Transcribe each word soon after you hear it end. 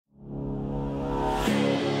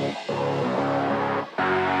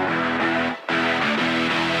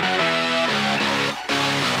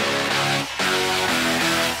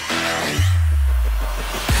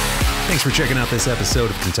Thanks for checking out this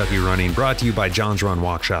episode of Kentucky Running, brought to you by John's Run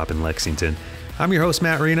Walk Shop in Lexington. I'm your host,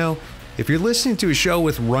 Matt Reno. If you're listening to a show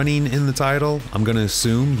with running in the title, I'm going to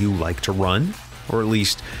assume you like to run, or at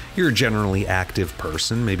least you're a generally active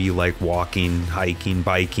person. Maybe you like walking, hiking,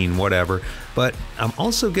 biking, whatever. But I'm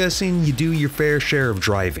also guessing you do your fair share of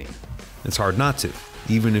driving. It's hard not to.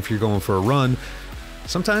 Even if you're going for a run,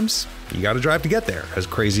 sometimes you got to drive to get there, as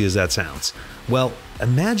crazy as that sounds. Well,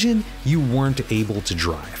 imagine you weren't able to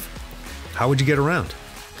drive. How would you get around?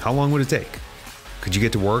 How long would it take? Could you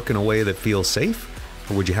get to work in a way that feels safe?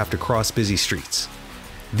 Or would you have to cross busy streets?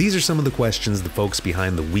 These are some of the questions the folks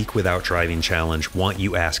behind the Week Without Driving Challenge want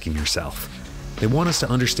you asking yourself. They want us to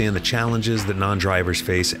understand the challenges that non-drivers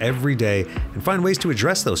face every day and find ways to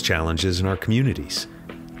address those challenges in our communities.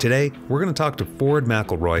 Today, we're going to talk to Ford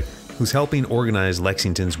McElroy, who's helping organize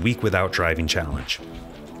Lexington's Week Without Driving Challenge.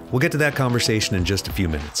 We'll get to that conversation in just a few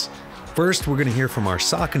minutes. First, we're going to hear from our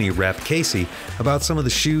Saucony rep, Casey, about some of the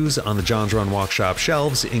shoes on the John's Run Walk Shop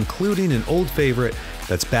shelves, including an old favorite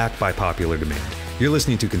that's back by popular demand. You're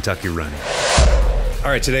listening to Kentucky Running. All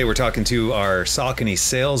right, today we're talking to our Saucony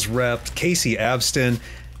sales rep, Casey Avston.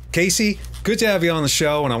 Casey, good to have you on the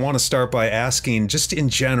show, and I want to start by asking, just in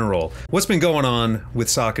general, what's been going on with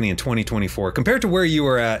Saucony in 2024 compared to where you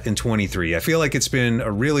were at in 23? I feel like it's been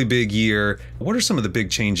a really big year. What are some of the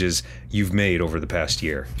big changes you've made over the past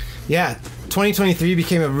year? Yeah, 2023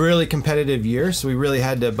 became a really competitive year, so we really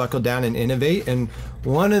had to buckle down and innovate. And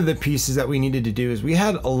one of the pieces that we needed to do is we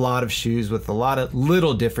had a lot of shoes with a lot of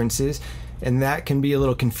little differences. And that can be a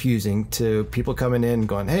little confusing to people coming in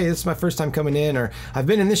going, hey, this is my first time coming in, or I've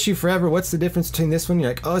been in this shoe forever. What's the difference between this one? You're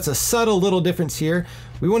like, oh, it's a subtle little difference here.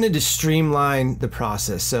 We wanted to streamline the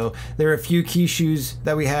process. So there are a few key shoes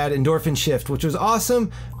that we had, Endorphin Shift, which was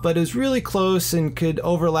awesome, but it was really close and could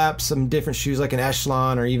overlap some different shoes like an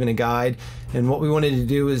Echelon or even a Guide. And what we wanted to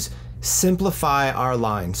do is simplify our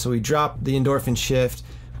line. So we dropped the Endorphin Shift.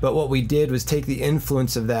 But what we did was take the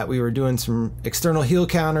influence of that. We were doing some external heel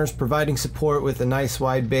counters, providing support with a nice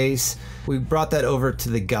wide base. We brought that over to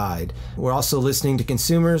the Guide. We're also listening to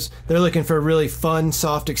consumers. They're looking for a really fun,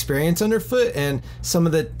 soft experience underfoot, and some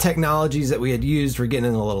of the technologies that we had used were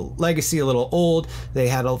getting a little legacy, a little old. They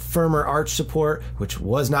had a firmer arch support, which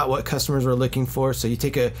was not what customers were looking for. So you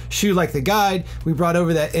take a shoe like the Guide, we brought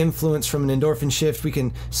over that influence from an Endorphin Shift. We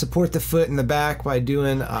can support the foot in the back by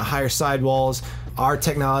doing higher sidewalls. Our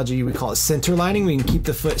technology, we call it center lining. We can keep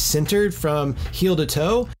the foot centered from heel to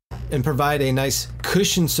toe and provide a nice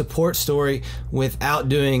cushion support story without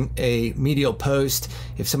doing a medial post.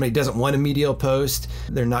 If somebody doesn't want a medial post,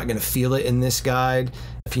 they're not going to feel it in this Guide.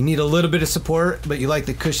 If you need a little bit of support, but you like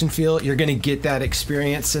the cushion feel, you're going to get that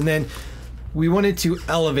experience. And then we wanted to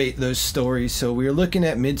elevate those stories. So we were looking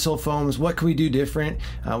at midsole foams. What can we do different?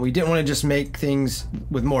 We didn't want to just make things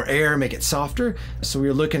with more air, make it softer. So we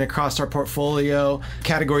were looking across our portfolio,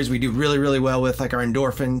 categories we do really, really well with, like our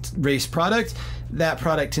Endorphin race product. That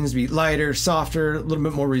product tends to be lighter, softer, a little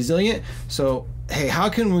bit more resilient. So hey, how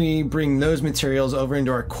can we bring those materials over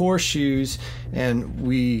into our core shoes? And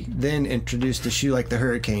we then introduced a shoe like the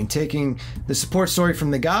Hurricane, taking the support story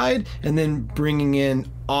from the Guide and then bringing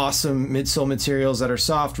in awesome midsole materials that are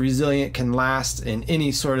soft, resilient, can last in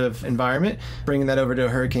any sort of environment, bringing that over to a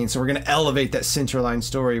Hurricane. So we're going to elevate that centerline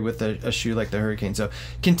story with a shoe like the Hurricane. So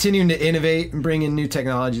continuing to innovate and bring in new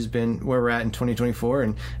technology has been where we're at in 2024.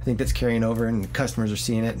 And I think that's carrying over, and customers are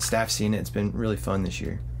seeing it and staff seeing it. It's been really fun this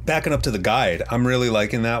year. Backing up to the Guide, I'm really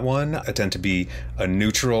liking that one. I tend to be a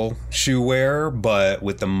neutral shoe wearer, but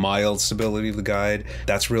with the mild stability of the Guide,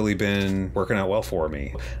 that's really been working out well for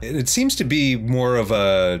me. It seems to be more of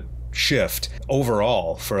a shift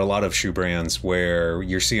overall for a lot of shoe brands where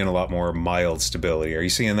you're seeing a lot more mild stability. Are you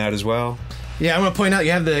seeing that as well? Yeah, I'm going to point out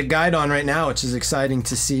you have the Guide on right now, which is exciting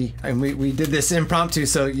to see. And we did this impromptu,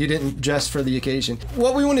 so you didn't dress for the occasion.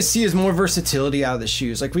 What we want to see is more versatility out of the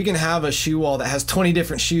shoes. Like, we can have a shoe wall that has 20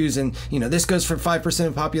 different shoes, and you know, this goes for 5%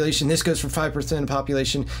 of population, this goes for 5% of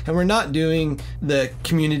population, and we're not doing the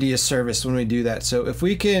community a service when we do that. So if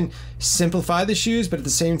we can simplify the shoes, but at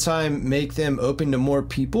the same time make them open to more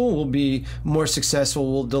people, we'll be more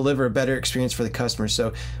successful. We'll deliver a better experience for the customer.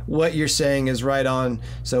 So what you're saying is right on.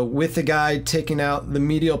 So with the Guide, taking out the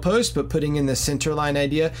medial post but putting in the center line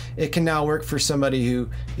idea, it can now work for somebody who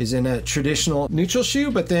is in a traditional neutral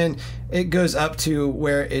shoe, but then it goes up to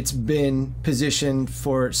where it's been positioned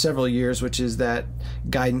for several years, which is that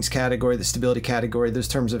guidance category, the stability category. Those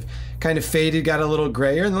terms have kind of faded, got a little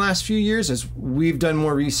grayer in the last few years as we've done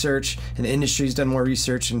more research and the industry's done more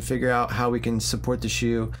research and figure out how we can support the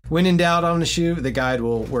shoe. When in doubt on the shoe, the Guide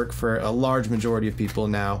will work for a large majority of people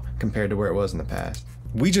now compared to where it was in the past.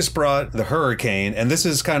 we just brought the hurricane, and this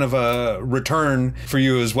is kind of a return for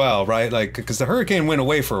you as well, right? Like, because the hurricane went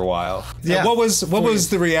away for a while. Yeah. And what was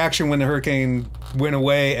the reaction when the hurricane went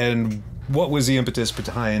away, and what was the impetus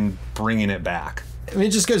behind bringing it back? I mean,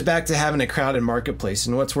 it just goes back to having a crowded marketplace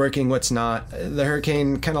and what's working, what's not. The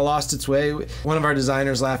hurricane kind of lost its way. One of our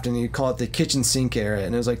designers laughed and he called it the kitchen sink era.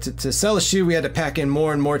 And it was like to sell a shoe, we had to pack in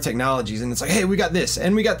more and more technologies. And it's like, hey, we got this,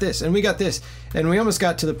 and we got this, and we got this. And we almost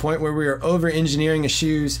got to the point where we were over-engineering a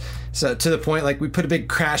shoes. So to the point, like, we put a big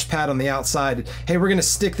crash pad on the outside. Hey, we're going to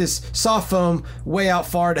stick this soft foam way out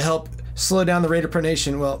far to help slow down the rate of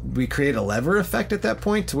pronation. Well, we created a lever effect at that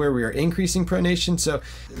point to where we are increasing pronation. So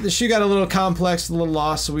the shoe got a little complex, a little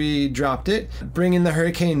lost, so we dropped it. Bringing the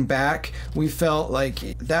hurricane back, we felt like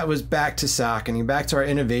that was back to Saucony, back to our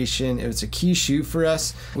innovation. It was a key shoe for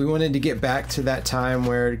us. We wanted to get back to that time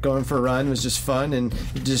where going for a run was just fun and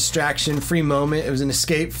distraction, free moment. It was an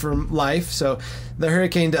escape from life. So the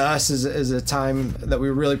hurricane to us is a time that we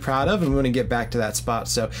were really proud of, and we want to get back to that spot.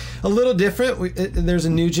 So a little different. There's a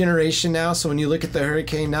new generation now, so when you look at the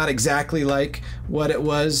hurricane, not exactly like what it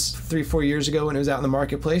was 3-4 years ago when it was out in the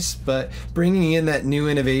marketplace, but bringing in that new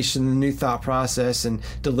innovation, the new thought process, and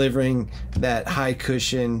delivering that high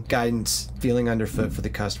cushion guidance feeling underfoot for the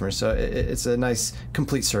customer. So it's a nice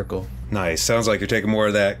complete circle. Nice. Sounds like you're taking more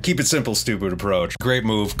of that keep it simple, stupid approach. Great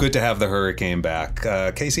move. Good to have the hurricane back.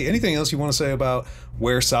 Casey, anything else you want to say about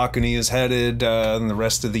where Saucony is headed in the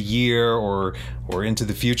rest of the year or into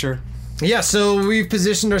the future? Yeah, so we've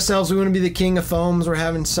positioned ourselves. We want to be the king of foams. We're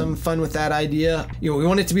having some fun with that idea. You know, we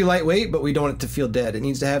want it to be lightweight, but we don't want it to feel dead. It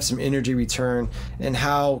needs to have some energy return. And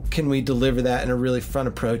how can we deliver that in a really fun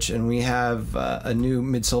approach? And we have a new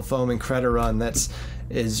midsole foam Incredi-Run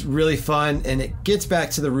is really fun, and it gets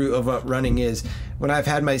back to the root of what running is. When I've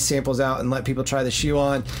had my samples out and let people try the shoe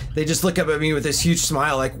on, they just look up at me with this huge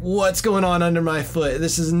smile like, what's going on under my foot?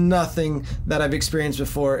 This is nothing that I've experienced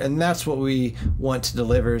before. And that's what we want to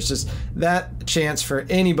deliver. It's just that chance for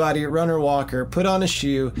anybody, runner, walker, put on a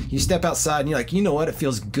shoe, you step outside and you're like, you know what? It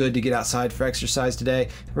feels good to get outside for exercise today.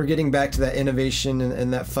 We're getting back to that innovation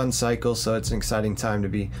and that fun cycle. So it's an exciting time to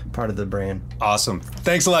be part of the brand. Awesome.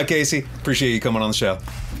 Thanks a lot, Casey. Appreciate you coming on the show.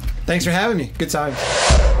 Thanks for having me. Good time.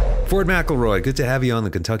 Ford McElroy, good to have you on the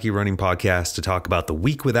Kentucky Running Podcast to talk about the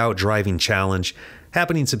Week Without Driving Challenge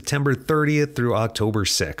happening September 30th through October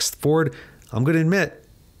 6th. Ford, I'm going to admit,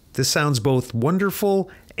 this sounds both wonderful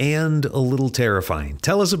and a little terrifying.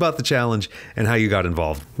 Tell us about the challenge and how you got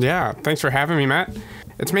involved. Yeah, thanks for having me, Matt.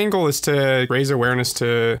 Its main goal is to raise awareness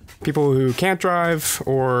to people who can't drive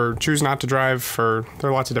or choose not to drive. There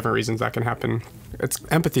are lots of different reasons that can happen. It's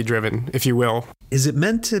empathy driven, if you will. Is it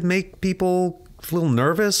meant to make people a little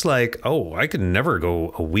nervous? Like, oh, I could never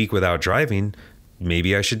go a week without driving.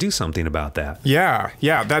 Maybe I should do something about that. Yeah,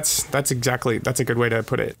 that's a good way to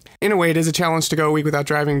put it. In a way, it is a challenge to go a week without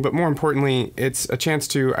driving, but more importantly, it's a chance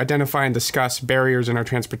to identify and discuss barriers in our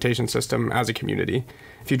transportation system as a community.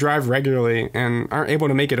 If you drive regularly and aren't able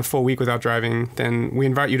to make it a full week without driving, then we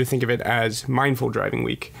invite you to think of it as Mindful Driving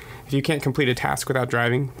Week. If you can't complete a task without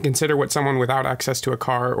driving, consider what someone without access to a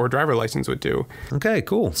car or driver license would do. Okay,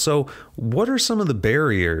 cool. So what are some of the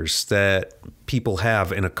barriers that people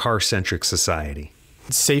have in a car-centric society?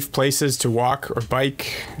 Safe places to walk or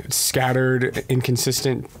bike, scattered,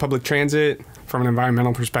 inconsistent public transit. From an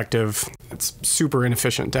environmental perspective, it's super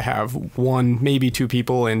inefficient to have one, maybe two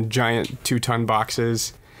people in giant 2-ton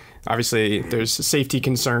boxes. Obviously, there's safety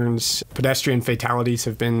concerns. Pedestrian fatalities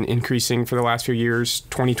have been increasing for the last few years.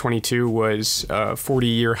 2022 was a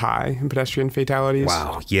 40-year high in pedestrian fatalities.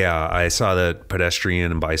 Wow. Yeah, I saw that pedestrian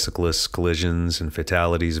and bicyclist collisions and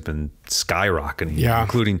fatalities have been skyrocketing,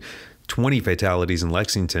 including 20 fatalities in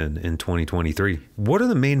Lexington in 2023. What are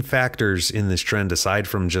the main factors in this trend aside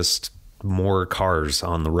from just more cars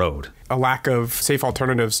on the road? A lack of safe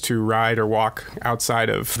alternatives to ride or walk outside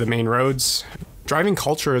of the main roads. Driving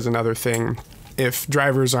culture is another thing. If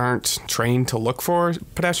drivers aren't trained to look for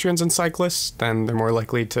pedestrians and cyclists, then they're more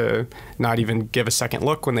likely to not even give a second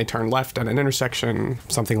look when they turn left at an intersection,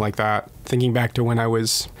 something like that. Thinking back to when I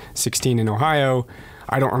was 16 in Ohio,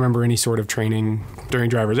 I don't remember any sort of training during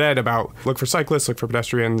driver's ed about look for cyclists, look for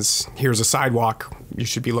pedestrians, here's a sidewalk, you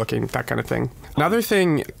should be looking, that kind of thing. Another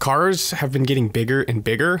thing, cars have been getting bigger and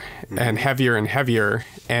bigger and heavier,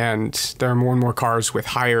 and there are more and more cars with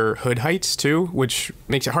higher hood heights too, which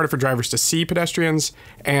makes it harder for drivers to see pedestrians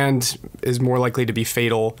and is more likely to be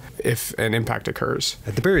fatal if an impact occurs.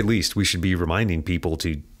 At the very least, we should be reminding people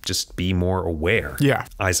to just be more aware. Yeah.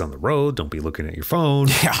 Eyes on the road, don't be looking at your phone.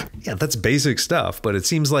 Yeah. Yeah, that's basic stuff. But it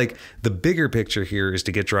seems like the bigger picture here is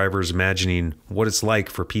to get drivers imagining what it's like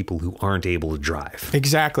for people who aren't able to drive.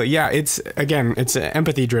 Exactly. Yeah. It's an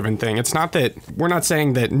empathy driven thing. It's not that we're not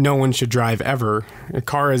saying that no one should drive ever. A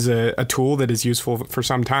car is a tool that is useful for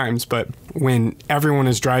some times, but when everyone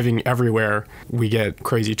is driving everywhere, we get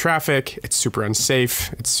crazy traffic. It's super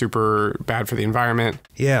unsafe. It's super bad for the environment.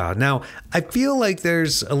 Yeah. Now, I feel like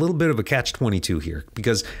there's a little bit of a catch-22 here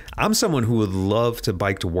because I'm someone who would love to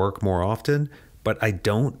bike to work more often, but I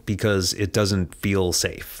don't because it doesn't feel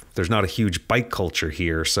safe. There's not a huge bike culture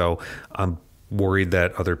here, so I'm worried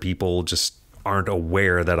that other people just aren't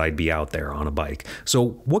aware that I'd be out there on a bike.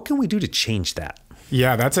 So what can we do to change that?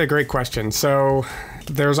 Yeah, that's a great question. So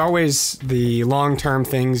there's always the long-term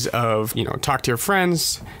things of, talk to your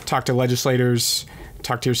friends, talk to legislators,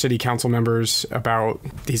 talk to your city council members about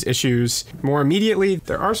these issues. More immediately,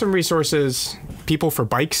 there are some resources. People for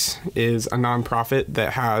Bikes is a nonprofit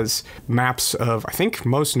that has maps of, I think,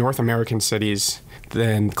 most North American cities,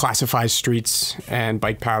 then classifies streets and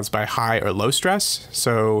bike paths by high or low stress.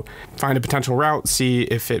 So find a potential route, see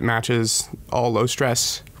if it matches all low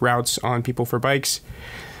stress routes on People for Bikes.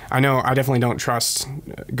 I know I definitely don't trust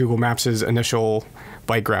Google Maps' initial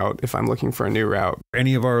bike route if I'm looking for a new route.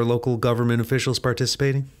 Any of our local government officials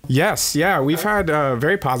participating? Yes, yeah. We've had a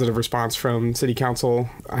very positive response from city council.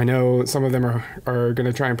 I know some of them are going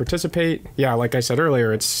to try and participate. Yeah, like I said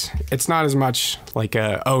earlier, it's not as much like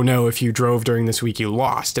oh no, if you drove during this week, you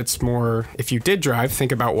lost. It's more, if you did drive,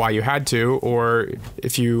 think about why you had to, or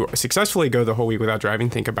if you successfully go the whole week without driving,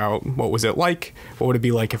 think about what was it like? What would it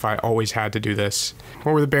be like if I always had to do this?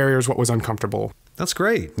 What were the barriers? What was uncomfortable? That's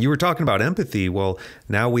great. You were talking about empathy. Well,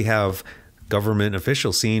 now we have government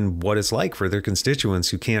officials seeing what it's like for their constituents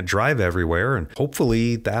who can't drive everywhere, and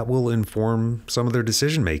hopefully that will inform some of their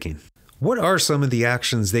decision making. What are some of the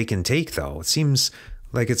actions they can take, though? It seems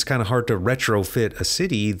like it's kind of hard to retrofit a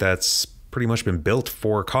city that's pretty much been built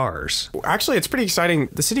for cars. Actually, it's pretty exciting.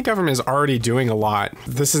 The city government is already doing a lot.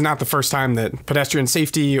 This is not the first time that pedestrian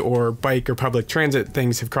safety or bike or public transit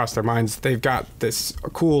things have crossed their minds. They've got this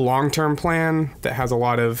cool long-term plan that has a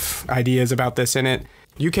lot of ideas about this in it.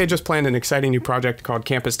 UK just planned an exciting new project called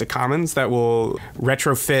Campus to Commons that will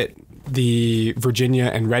retrofit the Virginia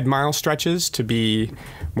and Red Mile stretches to be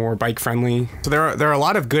more bike friendly. So there are a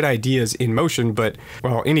lot of good ideas in motion, but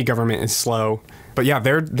well, any government is slow. But yeah,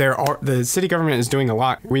 the city government is doing a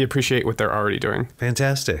lot. We appreciate what they're already doing.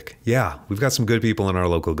 Fantastic. Yeah, we've got some good people in our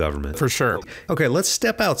local government. For sure. Okay, let's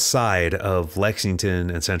step outside of Lexington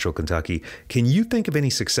and Central Kentucky. Can you think of any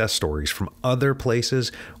success stories from other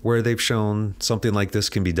places where they've shown something like this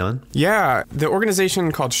can be done? Yeah, the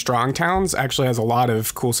organization called Strong Towns actually has a lot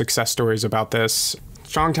of cool success stories about this.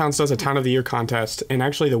 Strong Towns does a Town of the Year contest, and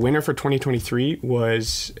actually the winner for 2023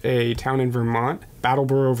 was a town in Vermont,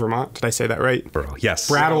 Brattleboro, Vermont. Did I say that right? Yes.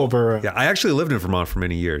 Brattleboro. Yeah, I actually lived in Vermont for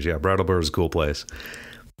many years. Yeah, Brattleboro is a cool place.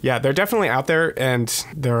 Yeah, they're definitely out there, and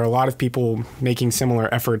there are a lot of people making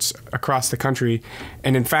similar efforts across the country.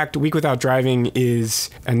 And in fact, Week Without Driving is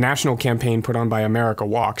a national campaign put on by America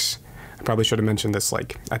Walks. I probably should have mentioned this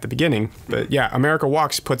at the beginning, but yeah, America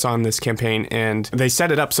Walks puts on this campaign and they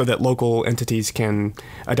set it up so that local entities can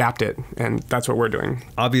adapt it, and that's what we're doing.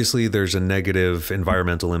 Obviously, there's a negative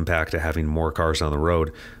environmental impact to having more cars on the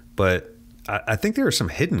road, but I think there are some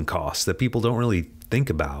hidden costs that people don't really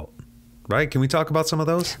think about. Right? Can we talk about some of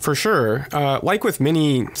those? For sure. Like with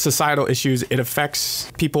many societal issues, it affects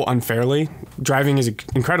people unfairly. Driving is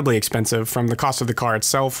incredibly expensive, from the cost of the car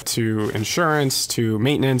itself to insurance to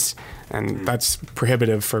maintenance, and that's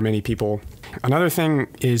prohibitive for many people. Another thing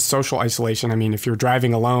is social isolation. I mean, if you're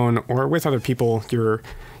driving alone or with other people, you're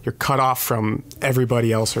cut off from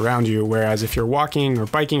everybody else around you. Whereas if you're walking or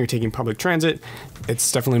biking or taking public transit,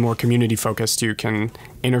 it's definitely more community focused. You can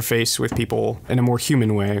interface with people in a more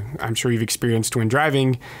human way. I'm sure you've experienced when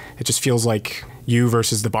driving, it just feels like you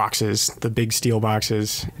versus the boxes, the big steel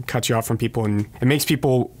boxes. It cuts you off from people, and it makes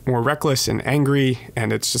people more reckless and angry,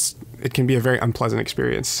 and it can be a very unpleasant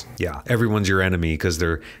experience. Yeah, everyone's your enemy because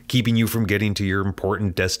they're keeping you from getting to your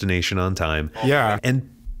important destination on time. Yeah. And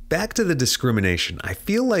back to the discrimination, I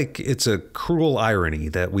feel like it's a cruel irony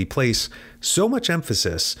that we place so much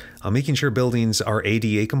emphasis on making sure buildings are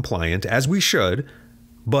ADA compliant, as we should,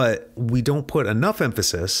 but we don't put enough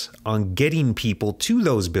emphasis on getting people to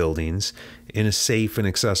those buildings in a safe and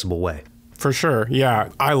accessible way. For sure. Yeah.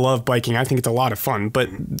 I love biking. I think it's a lot of fun, but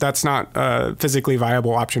that's not a physically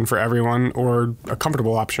viable option for everyone or a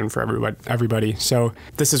comfortable option for everybody. So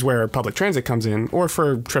this is where public transit comes in, or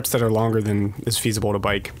for trips that are longer than is feasible to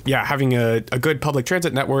bike. Yeah. Having a good public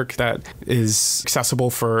transit network that is accessible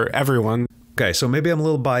for everyone. Okay, so maybe I'm a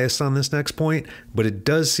little biased on this next point, but it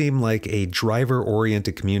does seem like a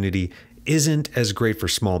driver-oriented community isn't as great for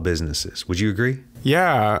small businesses. Would you agree?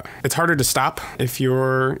 Yeah, it's harder to stop if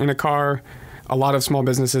you're in a car. A lot of small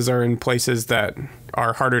businesses are in places that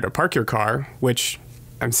are harder to park your car, which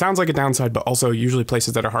sounds like a downside, but also usually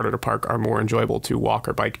places that are harder to park are more enjoyable to walk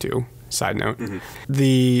or bike to. Side note.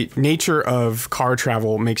 The nature of car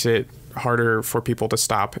travel makes it harder for people to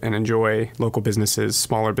stop and enjoy local businesses,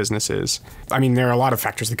 smaller businesses. I mean, there are a lot of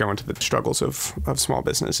factors that go into the struggles of small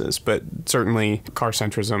businesses, but certainly car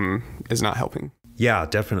centrism is not helping. Yeah,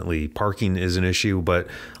 definitely. Parking is an issue, but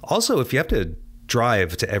also if you have to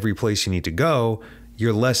drive to every place you need to go,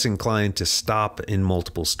 you're less inclined to stop in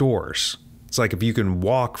multiple stores. It's like if you can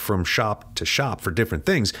walk from shop to shop for different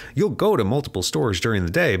things, you'll go to multiple stores during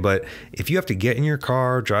the day. But if you have to get in your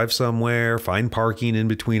car, drive somewhere, find parking in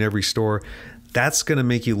between every store, that's going to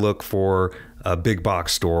make you look for a big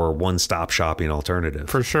box store, one-stop shopping alternative.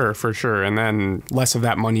 For sure, for sure. And then less of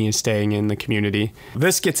that money is staying in the community.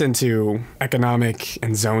 This gets into economic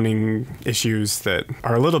and zoning issues that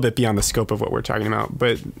are a little bit beyond the scope of what we're talking about.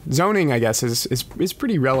 But zoning, I guess, is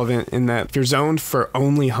pretty relevant in that if you're zoned for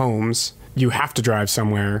only homes, you have to drive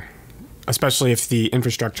somewhere, especially if the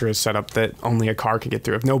infrastructure is set up that only a car can get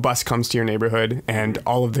through. If no bus comes to your neighborhood and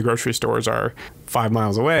all of the grocery stores are 5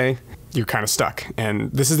 miles away, you're kind of stuck.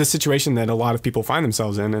 And this is the situation that a lot of people find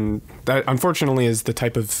themselves in. And that, unfortunately, is the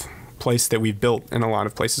type of place that we've built in a lot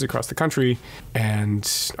of places across the country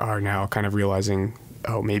and are now kind of realizing,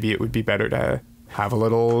 oh, maybe it would be better to have a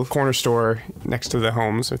little corner store next to the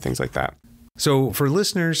homes or things like that. So for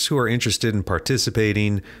listeners who are interested in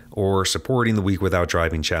participating or supporting the Week Without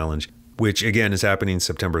Driving Challenge, which again is happening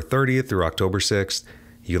September 30th through October 6th,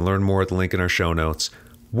 you can learn more at the link in our show notes.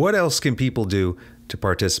 What else can people do to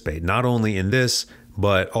participate, not only in this,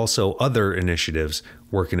 but also other initiatives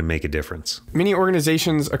working to make a difference? Many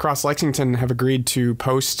organizations across Lexington have agreed to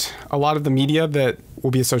post a lot of the media that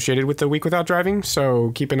will be associated with the Week Without Driving.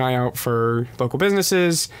 So keep an eye out for local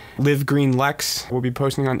businesses. Live Green Lex will be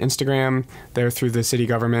posting on Instagram there through the city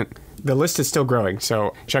government. The list is still growing,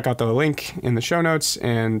 so check out the link in the show notes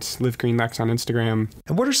and Live Green Lex on Instagram.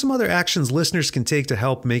 And what are some other actions listeners can take to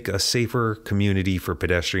help make a safer community for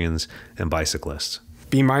pedestrians and bicyclists?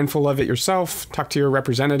 Be mindful of it yourself, talk to your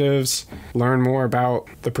representatives, learn more about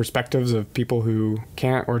the perspectives of people who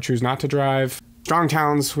can't or choose not to drive. Strong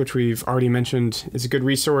Towns, which we've already mentioned, is a good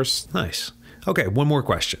resource. Nice. Okay, one more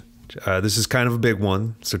question. This is kind of a big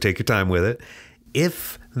one, so take your time with it.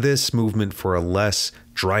 If this movement for a less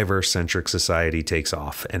driver-centric society takes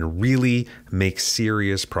off and really makes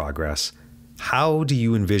serious progress, how do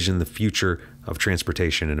you envision the future of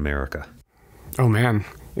transportation in America? Oh, man.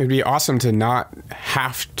 It would be awesome to not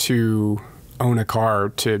have to own a car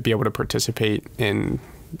to be able to participate in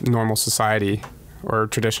normal society or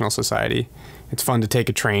traditional society. It's fun to take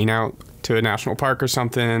a train out to a national park or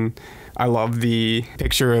something. I love the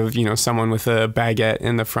picture of, someone with a baguette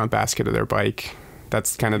in the front basket of their bike.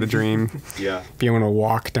 That's kind of the dream. Yeah. Being able to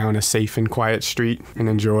walk down a safe and quiet street and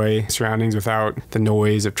enjoy surroundings without the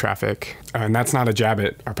noise of traffic. And that's not a jab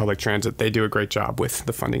at our public transit. They do a great job with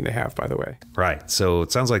the funding they have, by the way. Right. So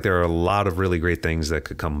it sounds like there are a lot of really great things that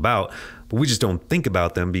could come about, but we just don't think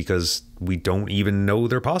about them because we don't even know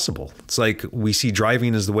they're possible. It's like we see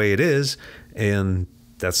driving as the way it is, and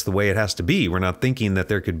that's the way it has to be. We're not thinking that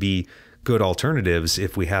there could be good alternatives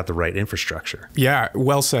if we have the right infrastructure. Yeah,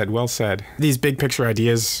 well said, well said. These big picture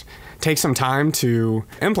ideas take some time to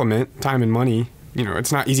implement, time and money.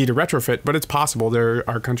 It's not easy to retrofit, but it's possible. There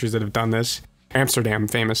are countries that have done this. Amsterdam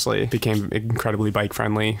famously became incredibly bike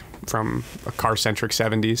friendly from a car-centric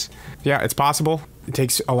 70s. Yeah, it's possible. It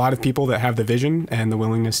takes a lot of people that have the vision and the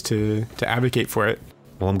willingness to advocate for it.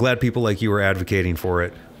 Well, I'm glad people like you are advocating for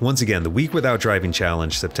it. Once again, the Week Without Driving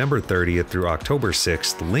Challenge, September 30th through October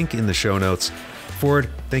 6th. Link in the show notes. Ford,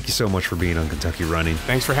 thank you so much for being on Kentucky Running.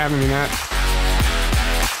 Thanks for having me, Matt.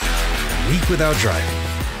 Week Without Driving.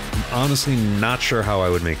 I'm honestly not sure how I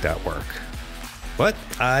would make that work. But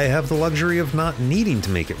I have the luxury of not needing to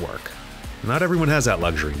make it work. Not everyone has that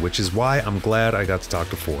luxury, which is why I'm glad I got to talk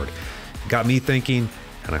to Ford. It got me thinking,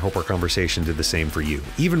 and I hope our conversation did the same for you.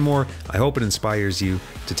 Even more, I hope it inspires you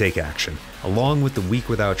to take action. Along with the Week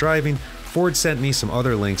Without Driving, Ford sent me some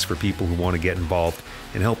other links for people who want to get involved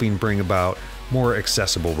in helping bring about more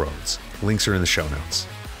accessible roads. Links are in the show notes.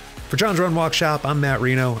 For John's Run Walk Shop, I'm Matt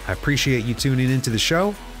Reno. I appreciate you tuning into the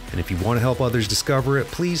show. And if you want to help others discover it,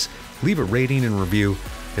 please leave a rating and review.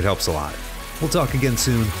 It helps a lot. We'll talk again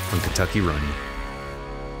soon on Kentucky Running.